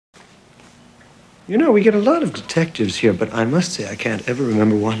You know, we get a lot of detectives here, but I must say I can't ever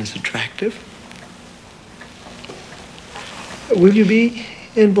remember one as attractive. Will you be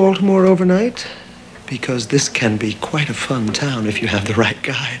in Baltimore overnight? Because this can be quite a fun town if you have the right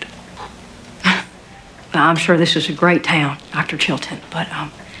guide. Well, I'm sure this is a great town, Dr. Chilton, but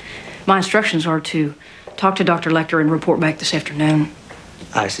my instructions are to talk to Dr. Lecter and report back this afternoon.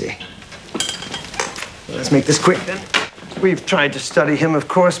 I see. Well, let's make this quick, then. We've tried to study him, of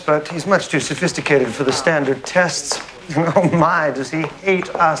course, but he's much too sophisticated for the standard tests. And oh my, does he hate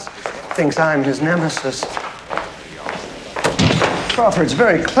us. Thinks I'm his nemesis. Crawford's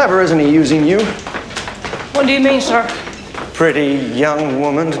very clever, isn't he, using you? What do you mean, sir? Pretty young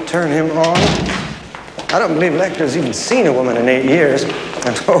woman to turn him on. I don't believe Lecter's even seen a woman in 8 years.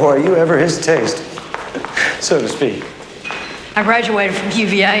 And oh, are you ever his taste, so to speak. I graduated from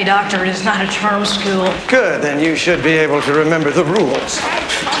UVA, Doctor. It is not a charm school. Good, then you should be able to remember the rules.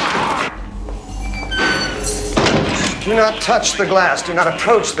 Do not touch the glass. Do not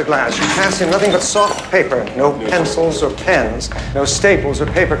approach the glass. You pass him nothing but soft paper. No pencils or pens. No staples or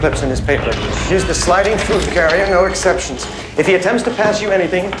paper clips in his paper. Use the sliding fruit carrier, no exceptions. If he attempts to pass you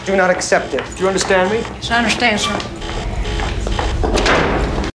anything, do not accept it. Do you understand me? Yes, I understand, sir.